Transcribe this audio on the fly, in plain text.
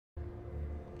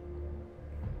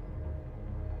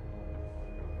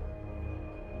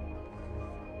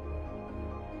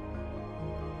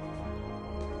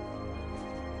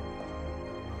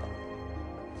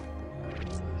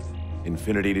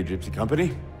Infinity to Gypsy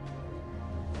Company?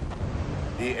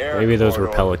 Maybe those were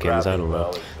pelicans, I don't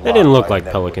know. They didn't look like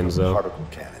pelicans, though. Particle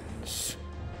cannons.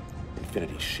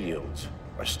 Infinity shields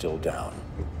are still down.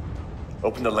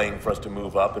 Open the lane for us to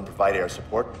move up and provide air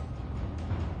support.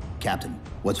 Captain,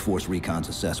 what's Force Recon's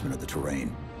assessment of the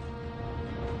terrain?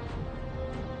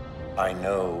 I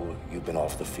know you've been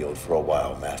off the field for a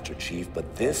while, Master Chief,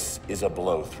 but this is a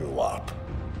blow-through op.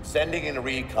 Sending in a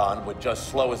recon would just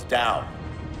slow us down.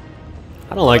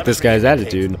 I don't like this guy's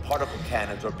attitude.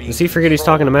 Does he forget he's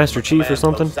talking to Master Chief or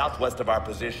something? Southwest of our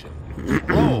position.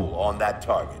 Roll on that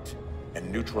target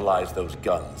and neutralize those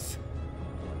guns.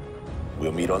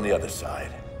 We'll meet on the other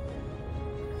side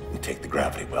and take the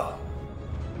gravity well.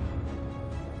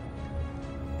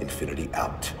 Infinity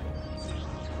out.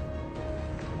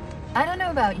 I don't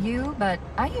know about you, but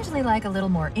I usually like a little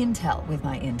more intel with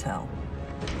my intel.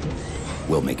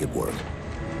 We'll make it work.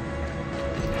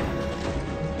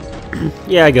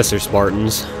 Yeah, I guess they're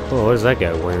Spartans. Oh, what is that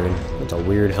guy wearing? That's a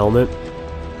weird helmet.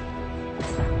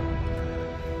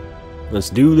 Let's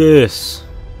do this.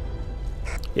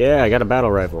 Yeah, I got a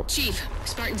battle rifle. Chief,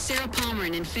 Spartan Sarah Palmer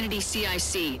in Infinity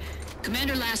CIC.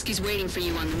 Commander Lasky's waiting for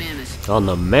you on the Mammoth. On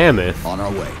the Mammoth? On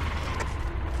our way.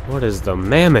 What is the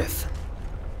Mammoth?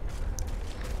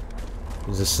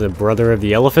 Is this the brother of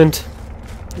the elephant?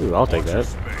 Ooh, I'll take that.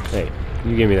 Hey,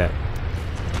 you give me that.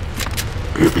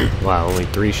 Wow, only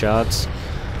 3 shots.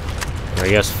 Or I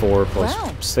guess 4 plus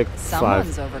Well, 6,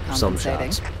 5, some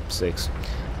shots. 6.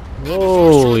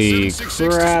 Holy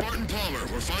crap!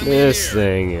 This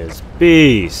thing is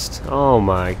beast. Oh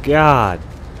my god.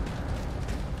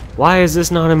 Why is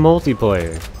this not in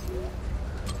multiplayer?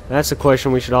 That's a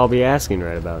question we should all be asking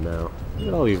right about now. Look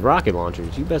at all these rocket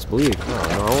launchers. You best believe. Oh,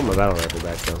 no, I want my battle rifle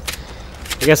back though.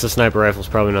 I guess the sniper rifle's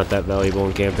probably not that valuable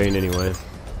in campaign anyway.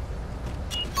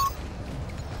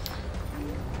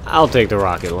 I'll take the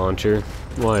rocket launcher.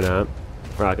 Why not?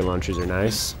 Rocket launchers are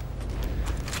nice.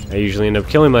 I usually end up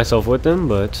killing myself with them,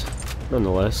 but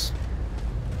nonetheless.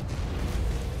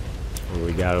 What do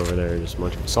we got over there? Just a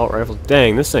bunch of assault rifles.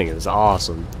 Dang, this thing is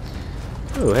awesome.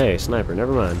 Oh, hey, sniper.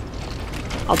 Never mind.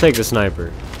 I'll take the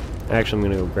sniper. Actually, I'm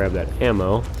going to go grab that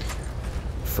ammo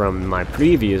from my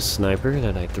previous sniper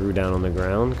that I threw down on the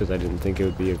ground because I didn't think it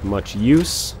would be of much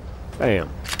use. Bam.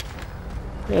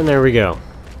 And there we go.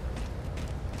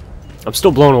 I'm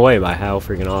still blown away by how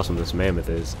freaking awesome this mammoth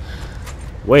is.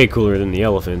 Way cooler than the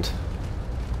elephant.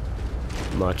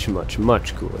 Much, much,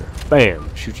 much cooler.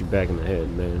 Bam! Shoot you back in the head,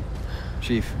 man.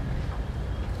 Chief,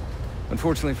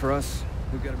 unfortunately for us,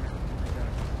 we've got to make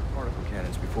particle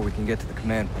cannons before we can get to the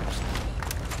command post.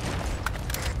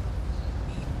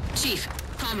 Chief,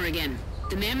 Palmer again.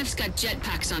 The Mammoth's got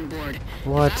jetpacks on board.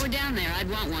 What? If I were down there, I'd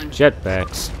want one.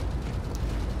 Jetpacks.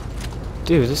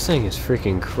 Dude, this thing is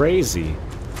freaking crazy.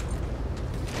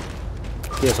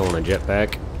 Yes, I want a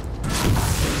jetpack.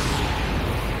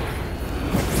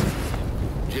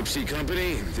 Gypsy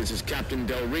Company, this is Captain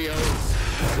Del Rio.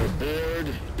 The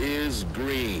board is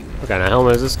green. What kind of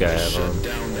helmet does this guy have on? Shut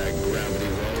down that gravity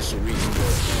well so we can go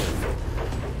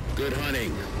home. Good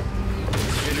hunting.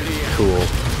 Infinity out. Cool.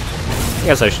 I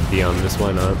guess I should be on this,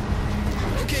 why not?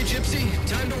 Okay, Gypsy,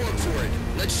 time to work for it.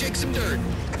 Let's shake some dirt.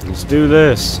 Let's do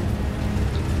this.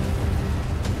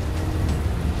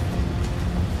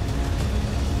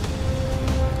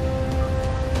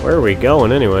 Where are we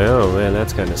going anyway? Oh man,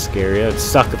 that's kind of scary. It'd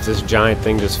suck if this giant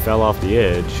thing just fell off the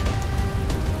edge.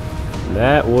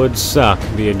 That would suck.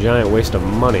 Be a giant waste of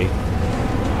money.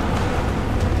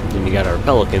 Then you got our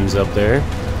pelicans up there.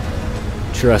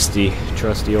 Trusty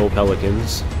old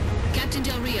pelicans. Captain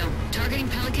Del Rio, targeting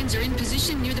pelicans are in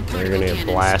position near the particle They're gonna get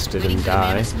cannons. blasted Waiting and for the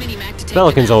die. Mammoth's mini-mac to take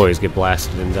Pelicans them out. always get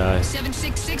blasted and die.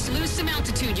 766, lose some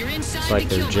altitude. You're inside It's like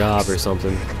the their kill job box. or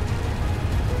something.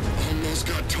 Almost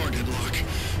got target lock.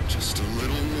 Just a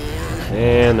little more.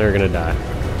 And they're gonna die.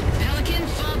 Pelican,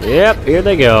 fall back. Yep, here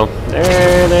they go.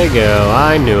 There they go.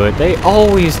 I knew it. They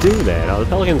always do that. Oh, the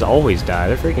pelicans always die.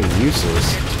 They're freaking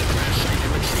useless.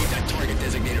 Retrieve that target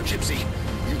designator, Gypsy.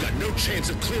 You've got no chance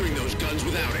of clearing those guns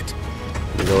without it.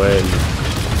 Go ahead and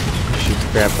shoot the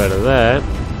crap out of that.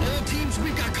 All teams,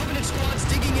 we've got Covenant squads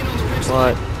digging in on the ridge.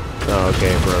 What? Oh,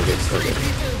 okay, broke it. Okay.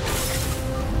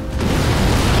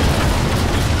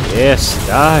 Yes,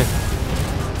 die.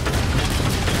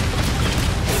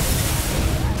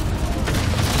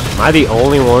 Am I the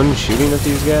only one shooting at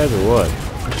these guys, or what?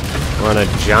 We're on a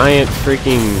giant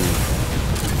freaking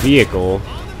vehicle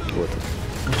with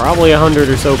probably 100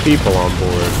 or so people on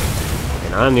board,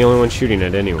 and I'm the only one shooting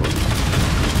at anyone.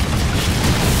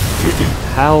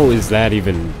 How is that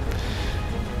even...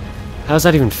 How's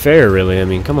that even fair, really? I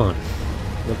mean, come on.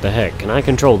 What the heck? Can I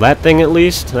control that thing at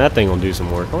least? That thing will do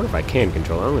some work. I wonder if I can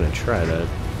control it. I'm gonna try that.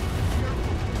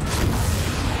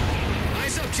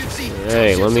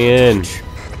 Hey, let me in.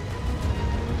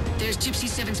 There's Gypsy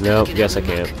 7's Nope, pelican guess I out in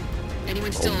the can't. muck.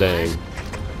 Anyone still Oh, dang. alive?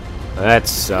 That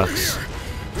sucks.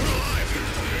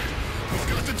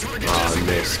 Oh, I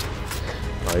missed.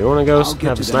 Oh, you wanna go I'll get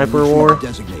have to a them sniper using war? the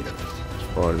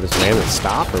designator. Or did this man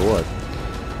stop or what?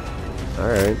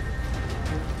 Alright.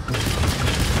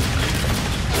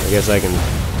 I guess I can...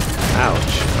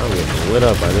 Ouch. I'm getting lit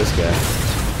up by this guy.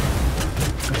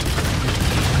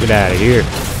 Get out of here.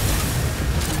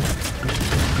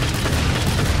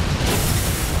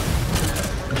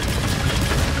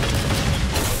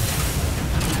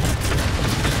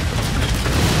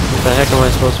 What the heck am I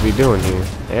supposed to be doing here?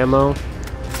 Ammo?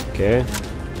 Okay.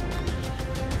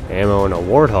 Ammo and a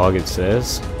warthog, it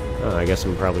says. Oh, I guess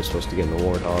I'm probably supposed to get in the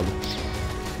warthog.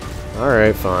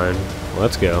 Alright, fine.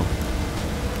 Let's go.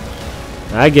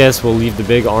 I guess we'll leave the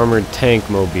big armored tank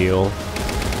mobile.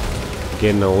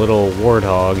 Getting a little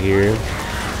warthog here.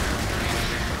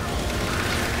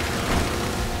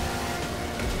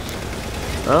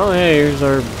 Oh, hey, here's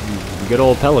our good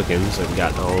old pelicans that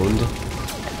got owned.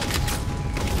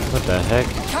 What the heck?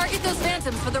 Target those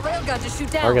phantoms for the railgun to shoot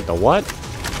down. Target the what?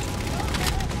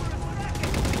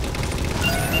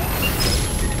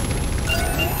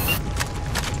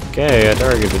 Okay, I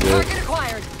targeted it. Target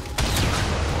acquired.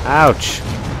 Ouch!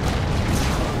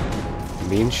 I'm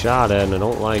being shot at and I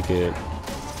don't like it.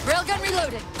 Railgun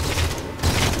reloaded.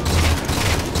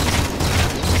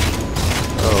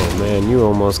 Oh man, you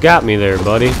almost got me there,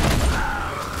 buddy.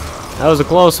 That was a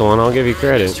close one, I'll give you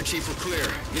credit. Mr. Chief, we're clear.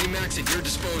 Mini-Max at your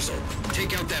disposal.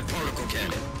 Take out that particle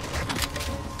cannon.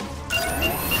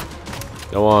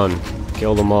 Go on,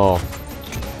 kill them all.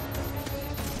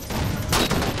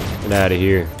 Get out of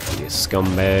here, you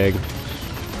scumbag.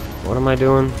 What am I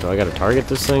doing? Do I gotta target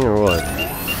this thing or what?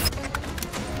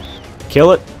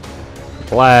 Kill it!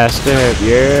 Blast it,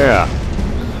 yeah!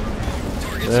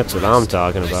 That's what I'm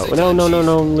talking about. No, no, no,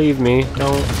 no, leave me.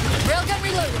 Don't. Railgun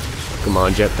reloaded. Come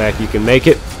on, jetpack, you can make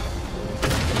it.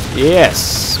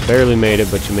 Yes! Barely made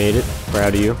it, but you made it.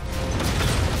 Proud of you.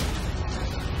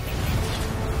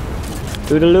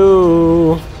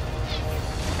 Toodaloo!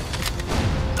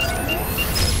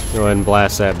 Go ahead and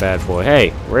blast that bad boy.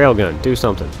 Hey, railgun, do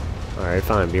something. Alright,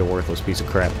 fine, be a worthless piece of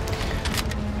crap.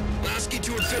 Lasky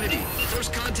to infinity.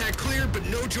 First contact cleared, but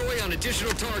no joy on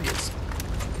additional targets.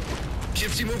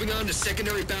 Gypsy moving on to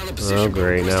secondary battle position. Oh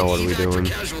great, now what are we doing?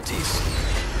 Casualties.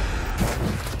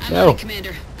 I'm No. on it,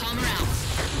 Commander. Palmer out.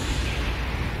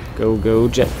 Go, go,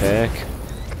 jetpack.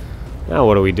 Now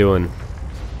what are we doing?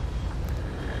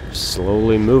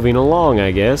 Slowly moving along,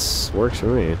 I guess. Works for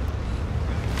me.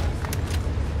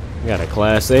 Got a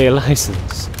Class A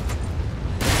license.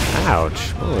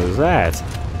 Ouch. What was that?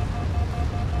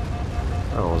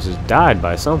 I almost just died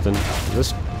by something. Is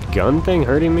this gun thing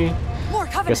hurting me? More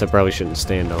cover. Guess I probably shouldn't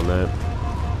stand on that.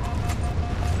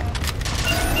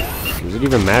 Does it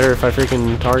even matter if I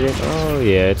freaking target? Oh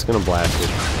yeah, it's gonna blast it.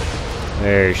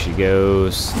 There she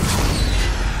goes.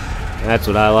 That's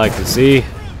what I like to see.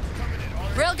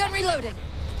 Railgun reloaded.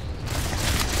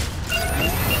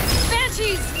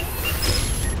 Banshees.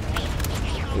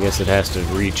 I guess it has to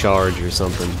recharge or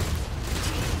something.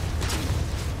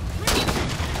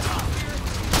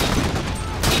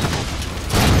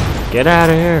 Get out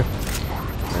of here!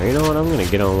 Now, you know what? I'm gonna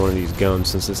get on one of these guns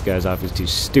since this guy's obviously too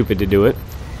stupid to do it.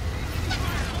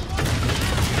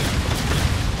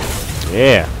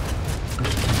 Yeah.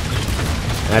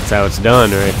 That's how it's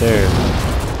done right there.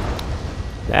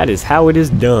 That is how it is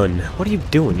done. What are you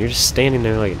doing? You're just standing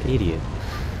there like an idiot.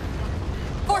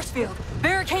 Force field.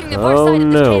 Barricading the far Oh side of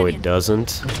this no, canyon. it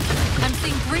doesn't. I'm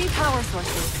seeing 3 power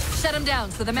sources. Shut them down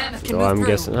so the mammoth can So move I'm through.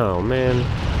 guessing. Oh man.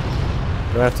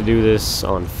 Do I have to do this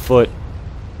on foot?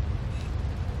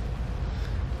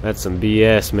 That's some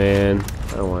BS, man.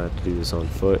 I don't want to have to do this on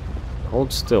foot.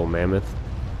 Hold still, mammoth.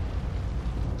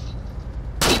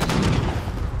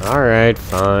 Alright,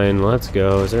 fine. Let's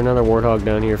go. Is there another warthog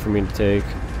down here for me to take?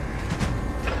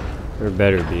 There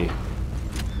better be.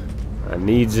 I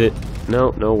needs it.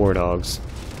 Nope, no warthogs.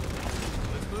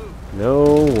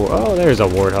 No. Oh, there's a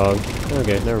warthog.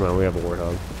 Okay, never mind. We have a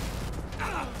warthog.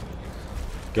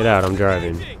 Get out, I'm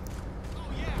driving.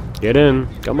 Get in.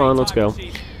 Come on, let's go.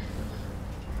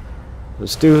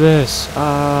 Let's do this.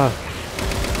 Ah.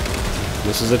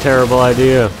 This is a terrible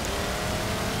idea.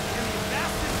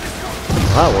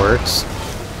 That works.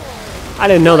 I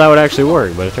didn't know that would actually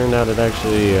work, but it turned out it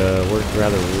actually worked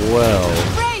rather well.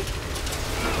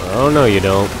 Oh, no you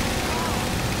don't.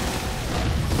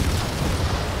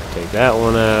 Take Take that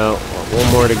one out.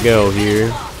 One more to go here.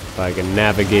 If I can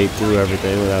navigate through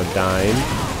everything without dying.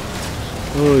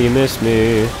 Oh, you missed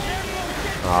me.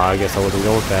 Oh, I guess I wasn't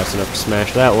going fast enough to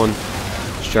smash that one.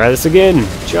 Let's try this again.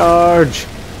 Charge.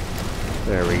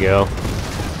 There we go.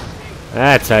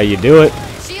 That's how you do it.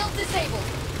 Shield disabled.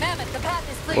 Mammoth, the path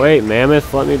is clear. Wait,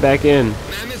 Mammoth, let me back in.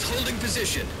 Mammoth holding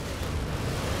position.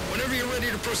 Whenever you're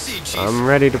ready to proceed, Chief. I'm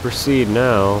ready to proceed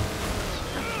now.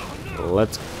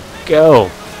 Let's go.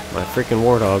 My freaking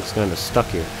Warthog's kind of stuck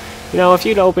here. You know, if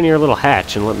you'd open your little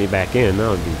hatch and let me back in, that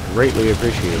would be greatly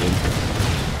appreciated.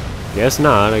 Guess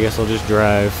not. I guess I'll just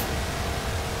drive.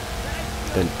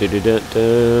 Dun, dun, dun, dun,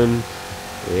 dun.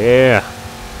 Yeah.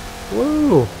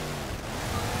 Woo.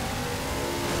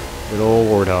 Good old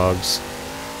Warthogs.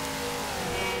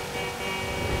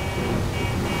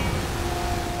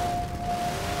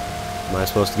 Am I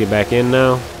supposed to get back in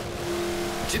now?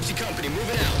 Gypsy Company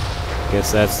moving out.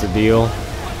 Guess that's the deal.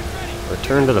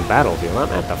 Return to the battlefield. I'm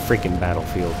at the freaking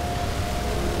battlefield.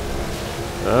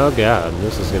 Oh god,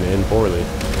 this is gonna end poorly.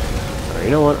 Alright, you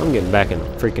know what? I'm getting back in the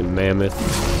freaking Mammoth.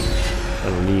 I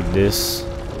don't need this.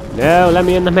 No, let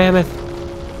me in the Mammoth.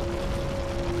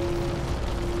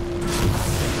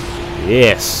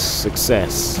 Yes,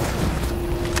 success.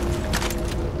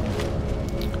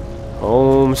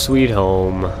 Home sweet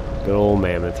home. Good old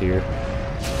Mammoth here.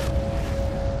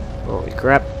 Holy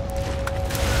crap.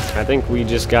 I think we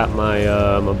just got my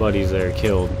my buddies there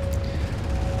killed.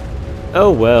 Oh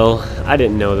well, I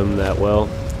didn't know them that well.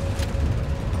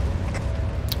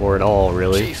 Or at all,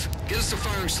 really. Chief, get us a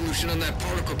firing solution on that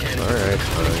particle cannon. Alright,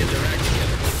 Get their act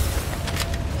together.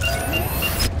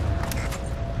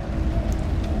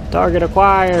 Target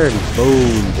acquired!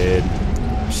 Boom, dead.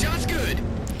 Shot's good.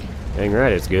 Dang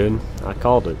right, it's good. I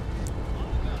called it.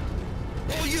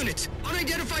 All units,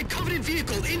 unidentified Covenant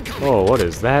vehicle incoming. Oh, what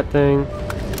is that thing?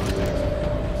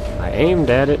 I aimed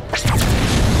at it. Do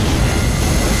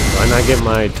I not get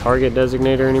my target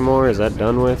designator anymore? Is that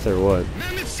done with, or what?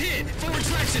 Mammoth's hit. Forward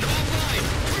traction offline.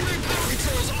 Primary power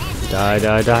controls offline. Die,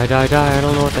 die, die, die, die. I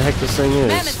don't know what the heck this thing is.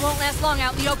 Mammoth won't last long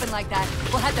out in the open like that.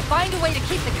 We'll have to find a way to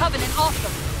keep the Covenant off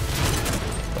them.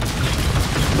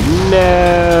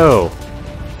 No!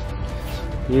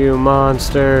 You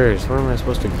monsters! Where am I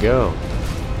supposed to go?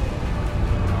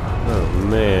 Oh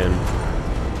man.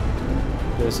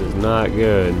 This is not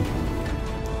good.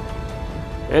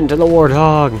 Into the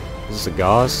Warthog! Is this a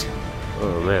Gauss?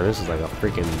 Oh man, this is like a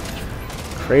freaking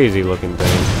crazy looking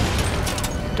thing.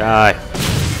 Die!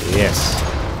 Yes.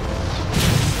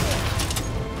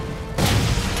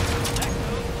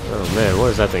 Oh man, what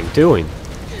is that thing doing?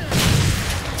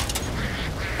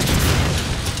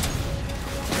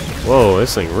 Whoa,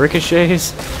 this thing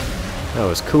ricochets? That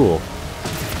was cool.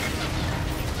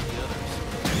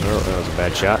 Oh, that was a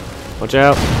bad shot. Watch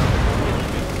out.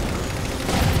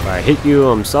 If I hit you,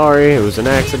 I'm sorry. It was an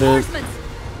accident. Hold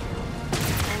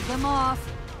them off.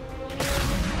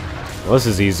 Well, this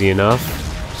is easy enough.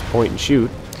 Just point and shoot.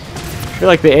 I feel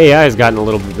like the AI has gotten a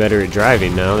little bit better at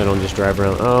driving now. They don't just drive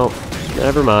around. Oh,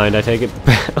 never mind. I take it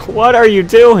back. What are you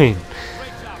doing?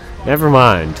 Never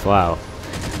mind. Wow.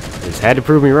 They just had to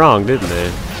prove me wrong, didn't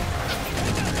they?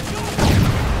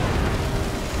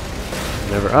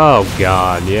 Never. Oh,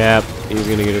 God. Yep. He's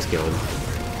gonna get us killed.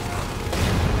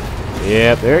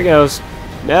 Yep, there it goes.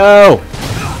 No!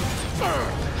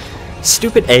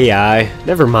 Stupid AI.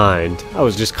 Never mind. I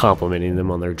was just complimenting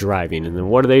them on their driving, and then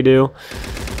what do? They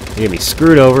get me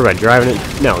screwed over by driving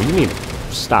it. No, you need to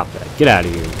stop that. Get out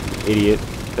of here, you idiot.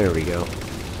 There we go.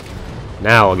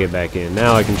 Now I'll get back in.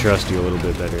 Now I can trust you a little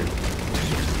bit better.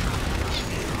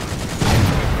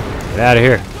 Get out of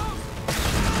here.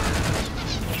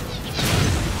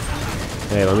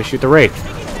 Hey, let me shoot the Wraith.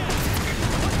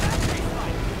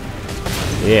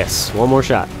 Yes, one more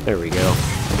shot. There we go.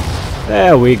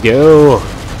 There we go.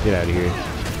 Get out of here.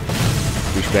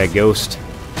 Douchebag ghost.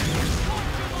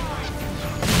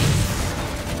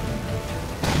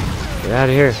 Get out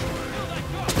of here.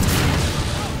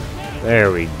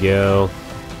 There we go.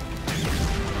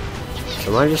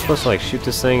 So am I just supposed to like shoot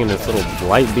this thing in its little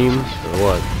light beam? Or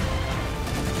what?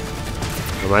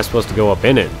 Or am I supposed to go up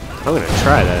in it? I'm gonna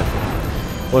try that.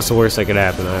 What's the worst that could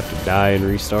happen? I have to die and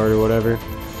restart or whatever?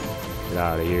 Get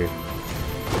out of here.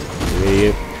 You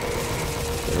idiot.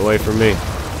 Get away from me.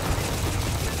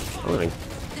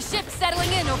 The ship's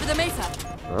settling in over the mesa.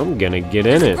 I'm gonna get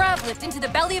in it. Grav lift into the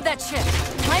belly of that ship.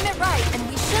 Time it right, and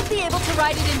we should be able to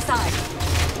ride it inside.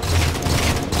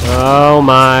 Oh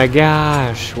my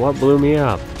gosh. What blew me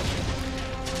up?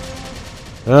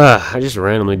 I just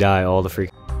randomly die all the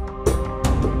freaking